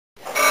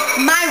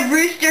My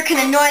rooster can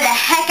annoy the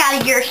heck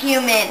out of your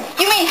human.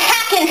 You mean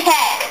heckin'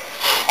 heck.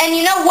 And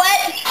you know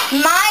what?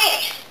 My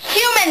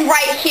human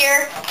right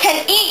here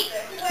can eat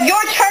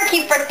your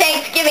turkey for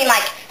Thanksgiving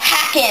like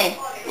heckin'.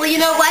 Well, you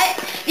know what?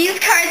 These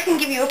cards can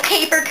give you a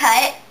paper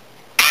cut.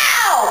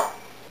 Ow!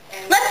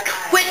 Let's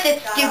quit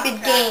this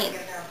stupid game.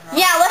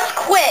 Yeah, let's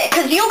quit,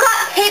 because you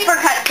got paper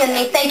cuts in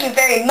me. Thank you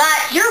very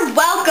much. You're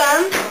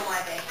welcome.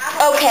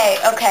 Okay.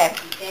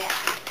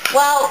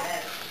 Well,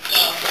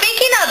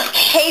 speaking of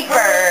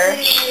paper...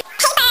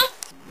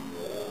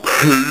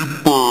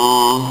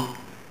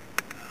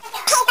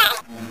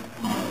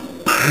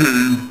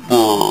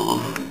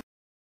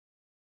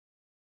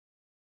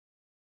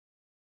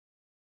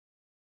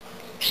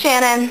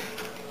 Shannon,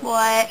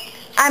 what?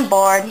 I'm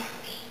bored.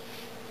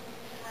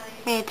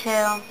 Me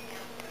too.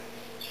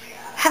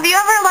 Have you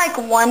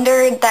ever,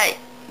 wondered that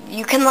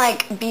you can,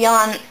 be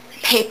on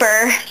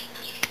paper?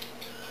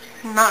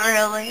 Not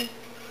really.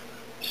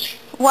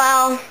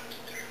 Well,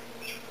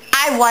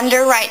 I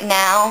wonder right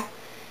now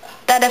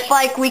that if,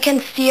 we can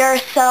see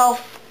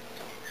ourselves,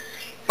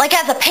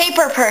 as a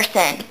paper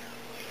person.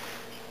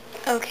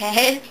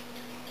 Okay.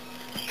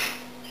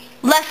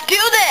 Let's do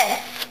this!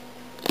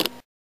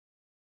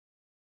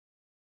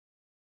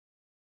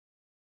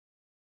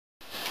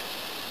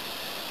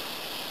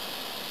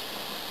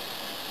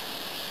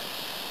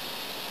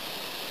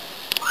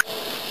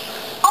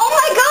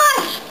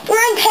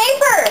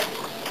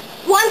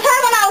 One time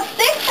when I was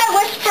 6, I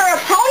wished for a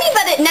pony,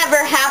 but it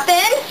never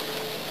happened.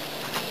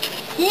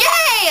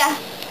 Yay!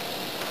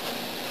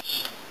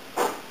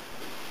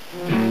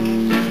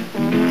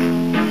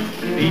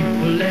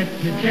 People, let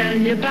me tell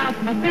you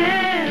about my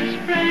best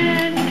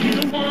friend. He's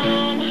a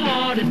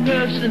warm-hearted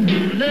person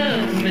who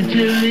loved me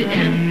till the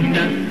end.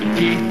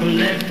 People,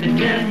 let me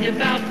tell you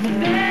about my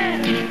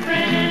best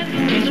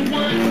friend. He's a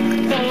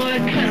one-boy,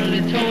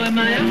 cuddly toy,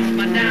 my up,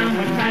 my down,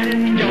 my pride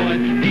and joy.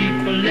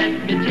 People, let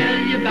me tell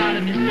you about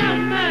him. He's so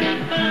much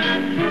fun.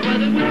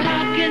 Whether we're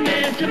talking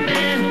man to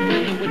man or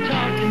whether we're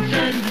talking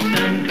son to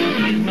son, 'cause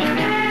he's my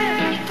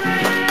best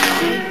friend.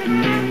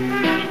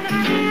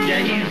 Yeah,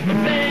 he's my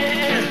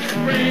best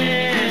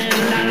friend.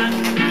 La la,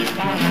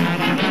 ba da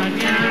da da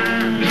ya,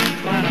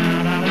 ba da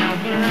da da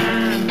ba,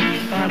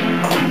 ba da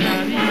da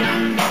da ya.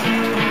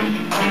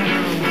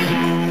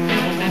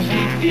 And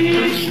he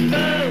is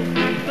both,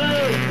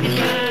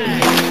 right.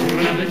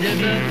 Rubber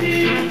dubber,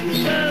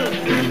 both,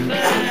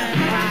 right.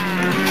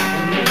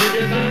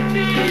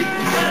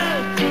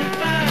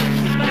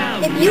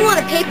 If you want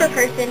a paper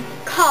person,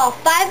 call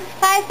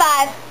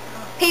 555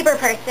 paper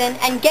person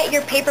and get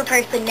your paper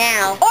person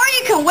now. Or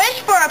you can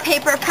wish for a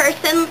paper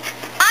person.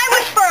 I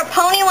wished for a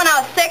pony when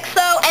I was 6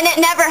 though, and it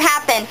never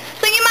happened.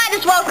 So